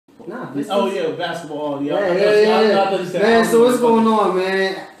Nah, oh yeah, basketball. Yeah. Man, so what's going on,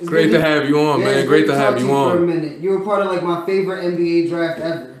 man? It's great to have you on, man. Great to have you on. For a minute. You were part of like my favorite NBA draft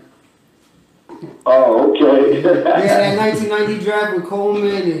ever. Oh, okay. Yeah, that 1990 draft with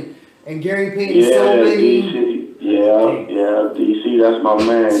Coleman and Gary Payton. So many. DC. Yeah, DC. That's my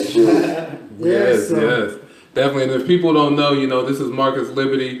man too. Yes. Definitely, and if people don't know, this is Marcus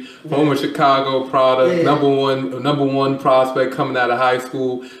Liberty, former Chicago product, number one prospect coming out of high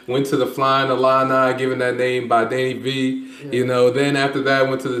school. Went to the Flyin Illini, given that name by Dicky V. Then after that,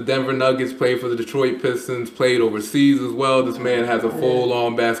 went to the Denver Nuggets, played for the Detroit Pistons, played overseas as well. This man has a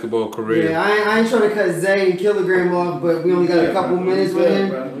full-on basketball career. Yeah, I ain't trying to cut Zay and Kilogram off, but we only got a couple minutes with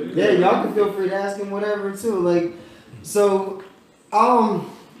him. Yeah, y'all can feel free to ask him whatever too. Like, so, I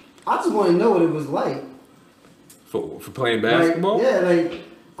just want to know what it was like. For playing basketball?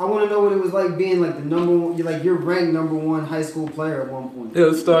 I want to know what it was like being like the number one, you're ranked number one high school player at one point. Yeah,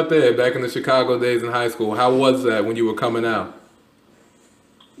 let's start there. Back in the Chicago days in high school, how was that when you were coming out?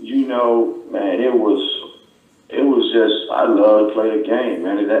 Man, it was just, I love to play the game,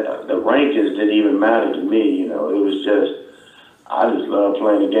 man. The rankings didn't even matter to me, It was just, I just love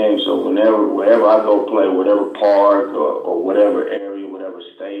playing the game. So wherever I go play, whatever park or whatever area, whatever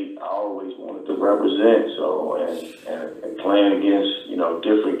state, I always wanted to represent. So and playing against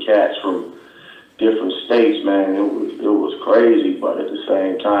different cats from different states, man, it was crazy. But at the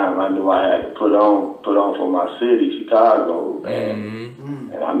same time, I knew I had to put on for my city, Chicago,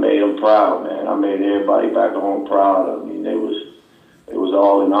 and I made them proud, man. I made everybody back home proud of me. It was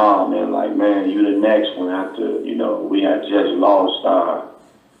all in all, man. Like, man, you the next one after, we had just lost our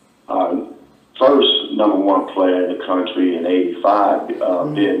first number one player in the country in '85,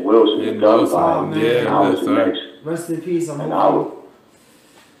 Ben Wilson, the gun fight. Yeah, I was the next. Rest in peace. And I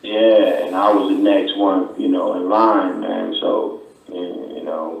was the next one, in line, man. So,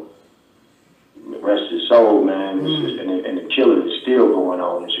 rest his soul, man. And the killing is still going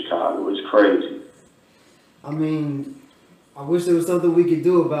on in Chicago. It's crazy. I mean, I wish there was something we could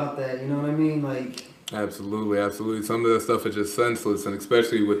do about that. You know what I mean? Like. Absolutely. Some of that stuff is just senseless, and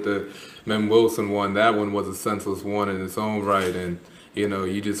especially with the Ben Wilson one, that one was a senseless one in its own right. And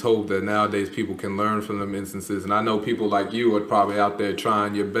you just hope that nowadays people can learn from them instances. And I know people like you are probably out there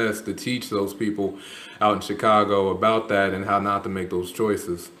trying your best to teach those people out in Chicago about that and how not to make those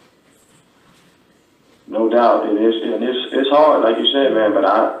choices. No doubt, it's hard, like you said, man. But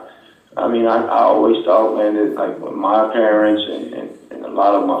I always thought, man, that like my parents and a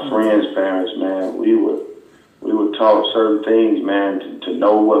lot of my friends' parents, man, we were taught certain things, man, to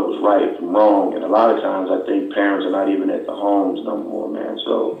know what was right from wrong. And a lot of times, I think parents are not even at the homes no more, man.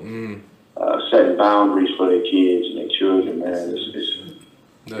 So setting boundaries for their kids and their children, man,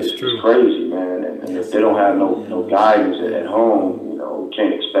 it's crazy, man. And if they don't have no guidance at home, we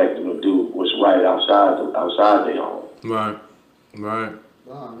can't expect them to do what's right outside their home. Right.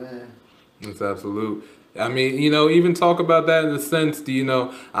 Oh man. That's absolute. I mean, even talk about that in the sense,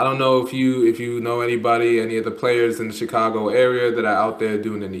 I don't know if you know anybody, any of the players in the Chicago area that are out there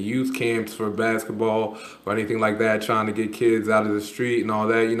doing any youth camps for basketball or anything like that, trying to get kids out of the street and all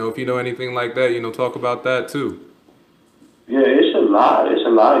that. If you know anything like that, talk about that too. Yeah, it's a lot. It's a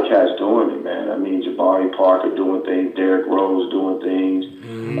lot of cats doing it, man. I mean, Jabari Parker doing things, Derrick Rose doing things.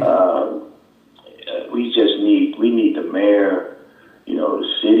 We need the mayor, the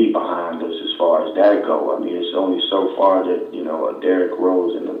city behind us as far as that go. I mean, it's only so far that, a Derrick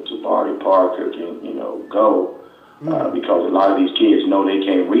Rose and a Jabari Parker can, go because a lot of these kids know they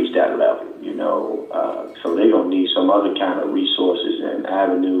can't reach that level, so they're going to need some other kind of resources and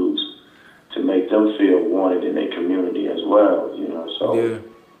avenues to make them feel wanted in their community as well, So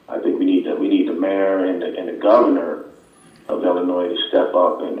I think we need the mayor and the governor of Illinois to step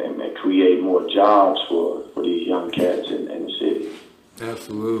up and create more jobs for these young cats in the city.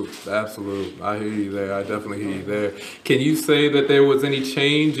 Absolute. I hear you there. I definitely hear you there. Can you say that there was any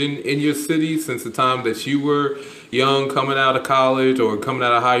change in your city since the time that you were young, coming out of college or coming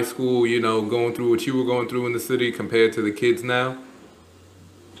out of high school, going through what you were going through in the city compared to the kids now?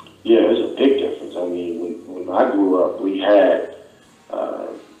 Yeah, there's a big difference. I mean, when I grew up, we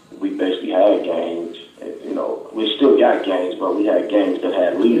basically had gangs. We still got gangs, but we had gangs that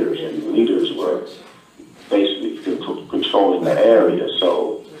had leaders, and leaders were basically controlling the area.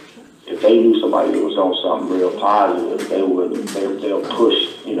 So if they knew somebody that was on something real positive, they'll push,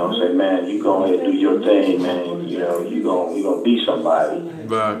 say, man, you go ahead and do your thing, man. You gonna be somebody.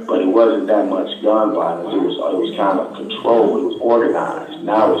 Right. But it wasn't that much gun violence. It was kind of controlled. It was organized.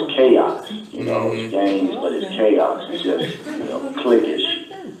 Now it's chaos. It's gangs, but it's chaos. It's just cliquish.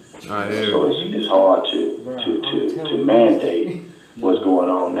 So it's hard to mandate what's going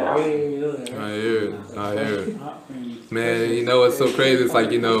on now. I hear it. I hear it. Man, you know, it's so crazy. It's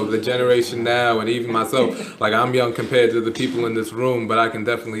like, you know, the generation now, and even myself, like, I'm young compared to the people in this room, but I can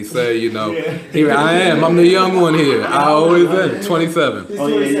definitely say, you know, here I am. I'm the young one here. I always am. 27.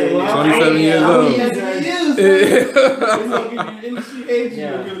 27 years old.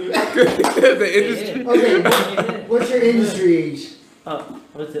 The industry. Okay, what's your industry age?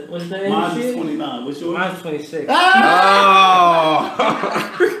 What's the industry? Mine's 29. What's yours? Mine's 26. Oh.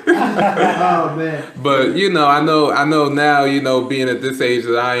 Oh man. But you know, I know now, you know, being at this age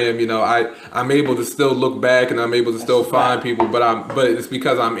that I am, you know, I'm able to still look back and I'm able to still find people, but it's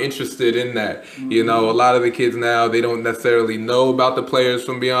because I'm interested in that. You know, a lot of the kids now, they don't necessarily know about the players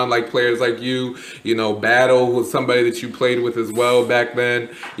from beyond, like players like you know, battle with somebody that you played with as well back then.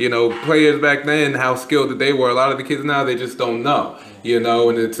 You know, players back then, how skilled that they were. A lot of the kids now, they just don't know. You know,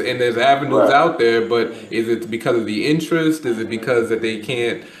 and there's avenues out there, but is it because of the interest? Is it because that they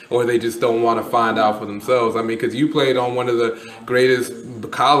can't, or they just don't want to find out for themselves? I mean, because you played on one of the greatest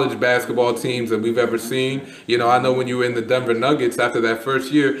college basketball teams that we've ever seen. You know, I know when you were in the Denver Nuggets after that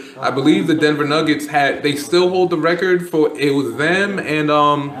first year, I believe the Denver Nuggets they still hold the record for, it was them and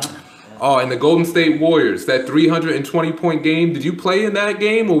and the Golden State Warriors, that 320-point game. Did you play in that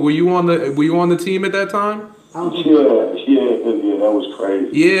game, or were you on the team at that time? Yeah, that was crazy.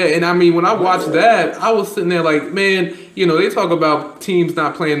 Yeah, and I mean, when I watched that, I was sitting there like, man, you know, they talk about teams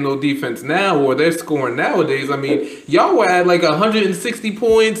not playing no defense now, or they're scoring nowadays. I mean, y'all were at like 160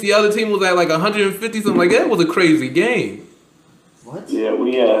 points. The other team was at like 150 something. Like, that was a crazy game. What? Yeah,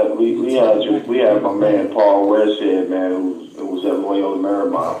 we had my man Paul Westhead, man, who was at Loyola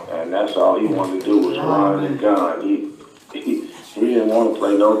Marymount, and that's all he wanted to do was run and gun. He didn't want to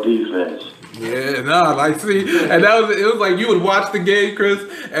play no defense. Yeah, nah, like, see, and it was like you would watch the game, Chris,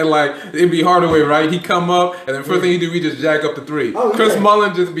 and like it'd be Hardaway, right? He'd come up, and the first thing he'd do, we just jack up the three. Oh, Chris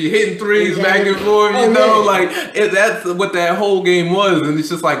Mullin just be hitting threes back and forth, you know, like that's what that whole game was, and it's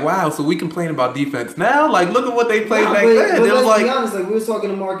just like, wow, so we complain about defense now? Like, look at what they played back then. But it was let's be honest, like we was talking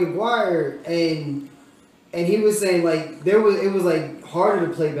to Mark Aguirre, and he was saying like it was like harder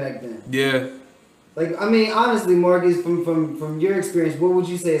to play back then. Yeah. Like, I mean, honestly, Marcus, from your experience, what would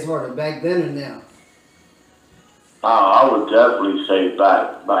you say is harder, back then or now? I would definitely say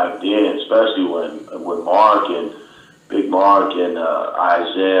back then, especially when Mark and Big Mark and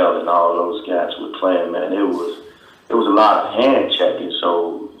Izell and all those guys were playing, man. It was a lot of hand checking.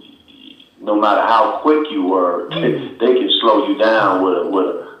 So no matter how quick you were, they could slow you down with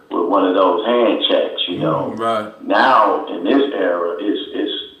one of those hand checks. You know. Right. Now in this era, it's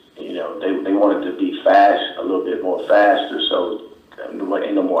you know, they wanted to be fast, a little bit more faster, so ain't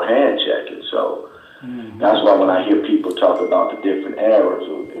no more hand checking. So that's why when I hear people talk about the different eras,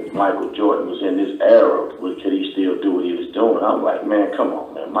 if Michael Jordan was in this era, could he still do what he was doing? I'm like, man, come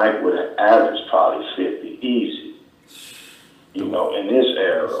on, man. Mike would have averaged probably 50 easy, you know, in this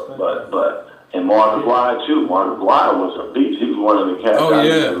era. And Mark Aguirre too. Mark Aguirre was a beast. He was one of the cats I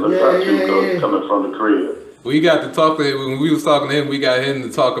used to look up to coming from the crib. We got to talk to him. When we was talking to him, we got him to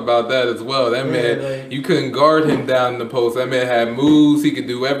talk about that as well. That man, you couldn't guard him down in the post. That man had moves. He could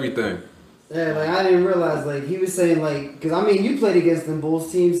do everything. Yeah, like I didn't realize, like he was saying, like, because I mean, you played against them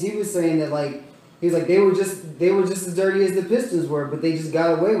Bulls teams. He was saying that, like, he's like they were just as dirty as the Pistons were, but they just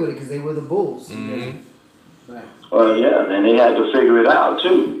got away with it because they were the Bulls. Mm-hmm. Well, yeah, and they had to figure it out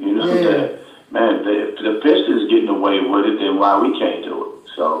too. You know, that, man, the Pistons getting away with it, then why we can't do it?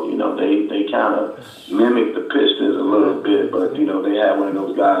 So, you know, they kind of mimic the Pistons a little bit, but, you know, they had one of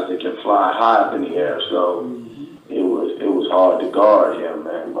those guys that can fly high up in the air, so it was hard to guard him,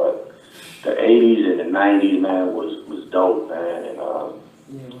 man. But the 80s and the 90s, man, was dope, man, and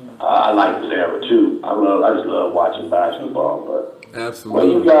I like this era, too. I just love watching basketball, but...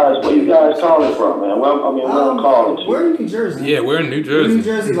 Absolutely. Where you guys calling from, man? Well, I mean, where I'm calling to? We're in New Jersey. Yeah, we're in New Jersey. New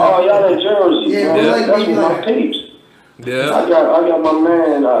Jersey. Oh, y'all in Jersey. Yeah, man. That's where my peeps. Yeah. I got my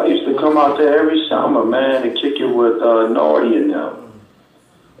man. Used to come out there every summer, man, and kick it with Nordy and them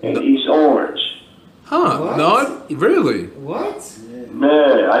in East Orange. Huh? What? No, really? What?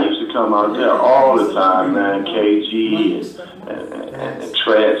 Man, I used to come out there all the time, man. KG and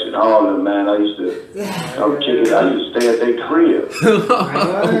Trex and all of them, man. I used to come kick it. I used to stay at their crib.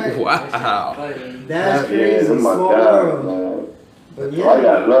 Wow. That's crazy. Small world. Man. But So I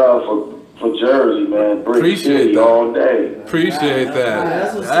got love for Jersey, man. Brick City all day. Appreciate that.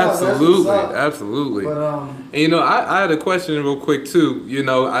 That's what's Absolutely. up. Absolutely. But, and, you know, I had a question real quick too. You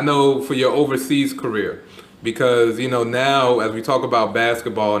know, I know for your overseas career, because, you know, now as we talk about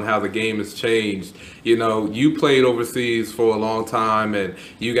basketball and how the game has changed, you know, you played overseas for a long time and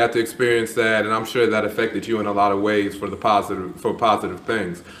you got to experience that, and I'm sure that affected you in a lot of ways for positive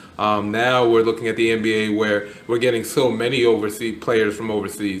things. Now we're looking at the NBA where we're getting so many overseas players from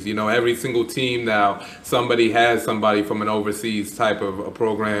overseas. You know, every single team now, somebody has somebody from an overseas type of a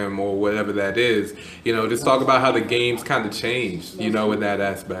program or whatever that is. You know, just talk about how the game's kind of changed, you know, in that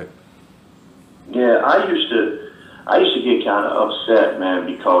aspect. Yeah, I used to get kind of upset, man,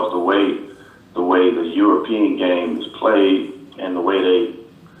 because the way the European game is played and the way they,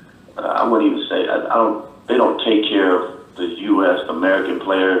 I wouldn't even say, they don't take care of the U.S. American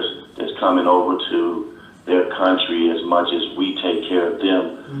players that's coming over to their country as much as we take care of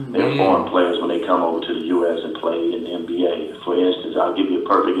them. They're foreign players when they come over to the U.S. and play in the NBA. For instance, I'll give you a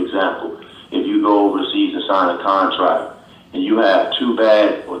perfect example. If you go overseas and sign a contract and you have 2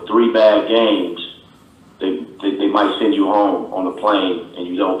 bad or 3 bad games, they might send you home on a plane and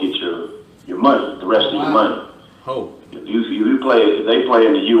you don't get your money, the rest of your money. Oh. If they play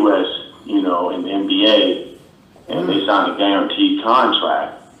in the U.S., you know, in the NBA, and they sign a guaranteed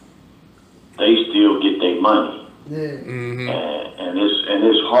contract, they still get their money. Yeah. And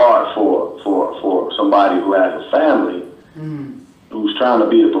it's hard for somebody who has a family who's trying to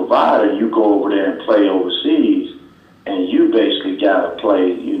be the provider. You go over there and play overseas, and you basically got to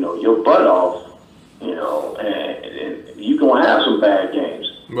play, you know, your butt off, you know, and you're going to have some bad games.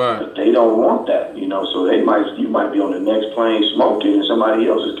 Right. But they don't want that, you know, so you might be on the next plane smoking and somebody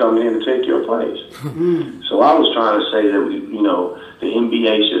else is coming in to take your place. So I was trying to say that, you know, the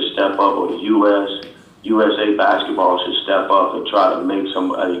NBA should step up, or the USA basketball should step up and try to make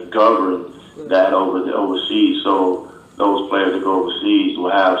somebody govern that overseas, so those players that go overseas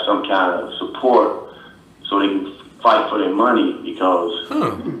will have some kind of support so they can fight for their money, because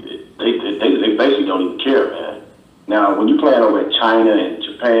they basically don't even care, man. Now, when you're playing over in China and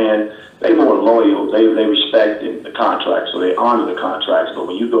Japan, they're more loyal. They respect the contract, so they honor the contracts. But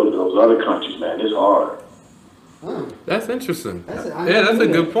when you go to those other countries, man, it's hard. That's interesting. That's a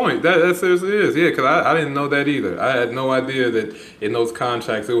good point. That seriously is. Yeah, because I didn't know that either. I had no idea that in those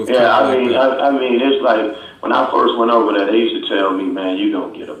contracts it was. Yeah, I mean, it's like when I first went over there, they used to tell me, man, you're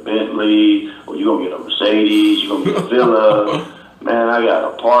gonna get a Bentley, or you're gonna get a Mercedes, you're gonna get a villa. Man, I got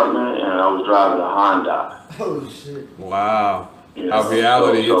an apartment, and I was driving a Honda. Oh shit! Wow. You know, How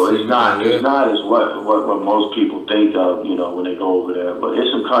reality so it's not as what most people think of, you know, when they go over there. But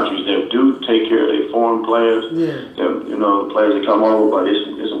there's some countries that do take care of their foreign players. Yeah. You know, the players that come over. But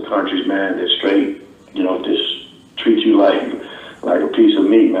there's some countries, man, that straight, you know, just treat you like a piece of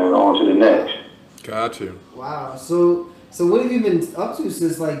meat, man. On to the next. Got you. Wow. So what have you been up to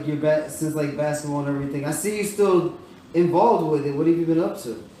since basketball and everything? I see you still involved with it. What have you been up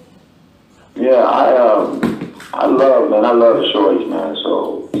to? Yeah, I love the shorties, man.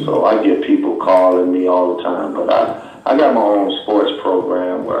 So I get people calling me all the time. But I got my own sports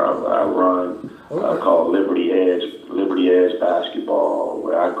program where I run called Liberty Edge Basketball,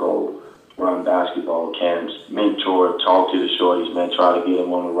 where I go run basketball camps, mentor, talk to the shorties, man, try to get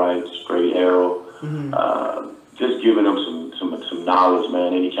them on the right straight arrow. Just giving them some knowledge,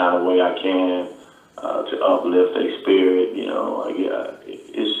 man, any kind of way I can to uplift their spirit. You know,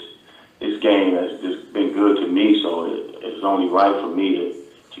 this game has just been good to me, so it's only right for me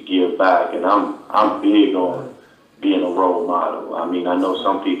to give back. And I'm big on being a role model. I mean, I know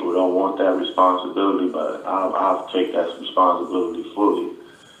some people don't want that responsibility, but I'll take that responsibility fully.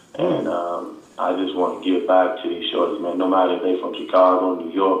 And I just want to give back to these shorties, man, no matter if they're from Chicago,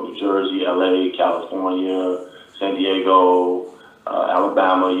 New York, New Jersey, LA, California, San Diego,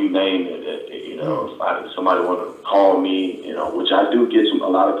 Alabama, you name it. You know, if somebody want to call me, you know, which I do get a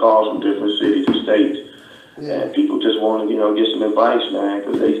lot of calls from different cities and states, and people just want to, you know, get some advice, man,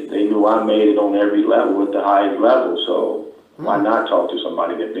 because they knew I made it on every level at the highest level. So why not talk to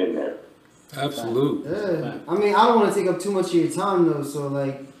somebody that's been there? Absolutely. Yeah. I mean, I don't want to take up too much of your time though, so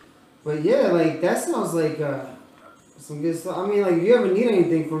but yeah, that sounds like some good stuff. I mean, if you ever need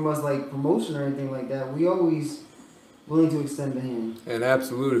anything from us, like promotion or anything like that, we always willing to extend a hand. And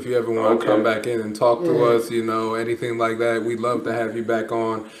absolutely, if you ever want to come back in and talk to us, you know, anything like that, we'd love to have you back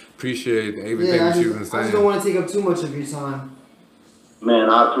on. Appreciate everything that you've been saying. I just don't want to take up too much of your time. Man,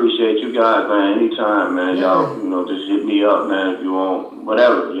 I appreciate you guys, man. Anytime, man. Y'all, you know, just hit me up, man, if you want.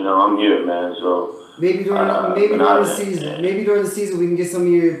 Whatever, you know, I'm here, man. So maybe during the season we can get some of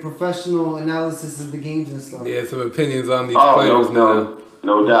your professional analysis of the games and stuff. Yeah, some opinions on these players now.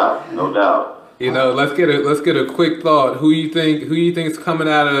 No doubt. You know, let's get a quick thought. Who you think is coming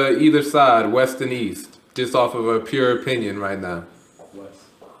out of either side, West and East, just off of a pure opinion right now?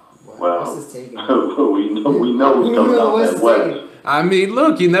 Well, what's his taking? we know what's coming out what's that his West. taking. I mean,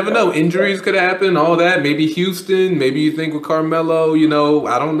 look, you never know. Injuries could happen, all that. Maybe Houston. Maybe you think with Carmelo. You know,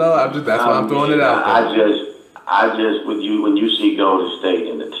 I don't know. That's why I'm throwing it out there. I just, when you see Golden State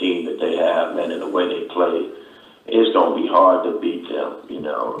and the team that they have, man, and the way they play, it's gonna be hard to beat them. You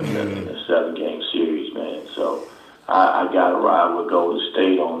know, in a 7-game series, man. So I gotta ride with Golden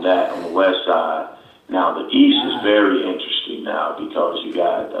State on that on the West side. Now the East is very interesting now because you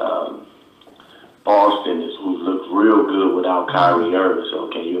got Boston who looks real good without Kyrie Irving. So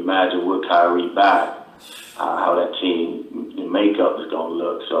can you imagine with Kyrie back, how that team the makeup is gonna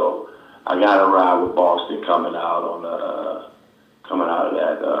look? So I gotta ride with Boston coming out of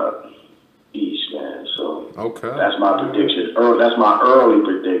that East, man. So that's my prediction. That's my early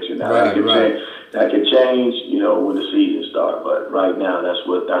prediction. Now that could change, you know, when the season starts. But right now, that's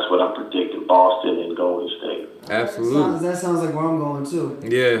what I'm predicting: Boston and Golden State. Absolutely. That sounds like where I'm going too.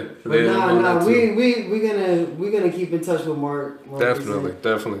 Yeah. But we're gonna keep in touch with Mark. Definitely.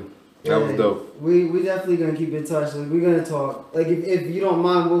 That was dope. We definitely gonna keep in touch. Like, we're gonna talk. Like if you don't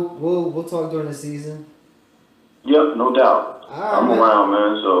mind, we'll talk during the season. Yep, no doubt. I'm around,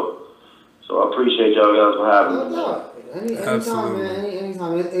 man. So I appreciate y'all guys for having me. No doubt. Anytime, man.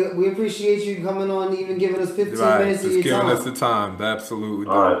 Anytime. We appreciate you coming on, even giving us 15 minutes of your time. Just giving us the time. Absolutely.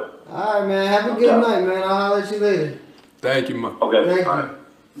 All right. All right, man. Have a good night, man. I'll holler at you later. Thank you, man. Okay. Thank you. All right.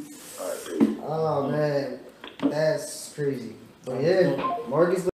 Oh, man. That's crazy. But yeah, Marcus.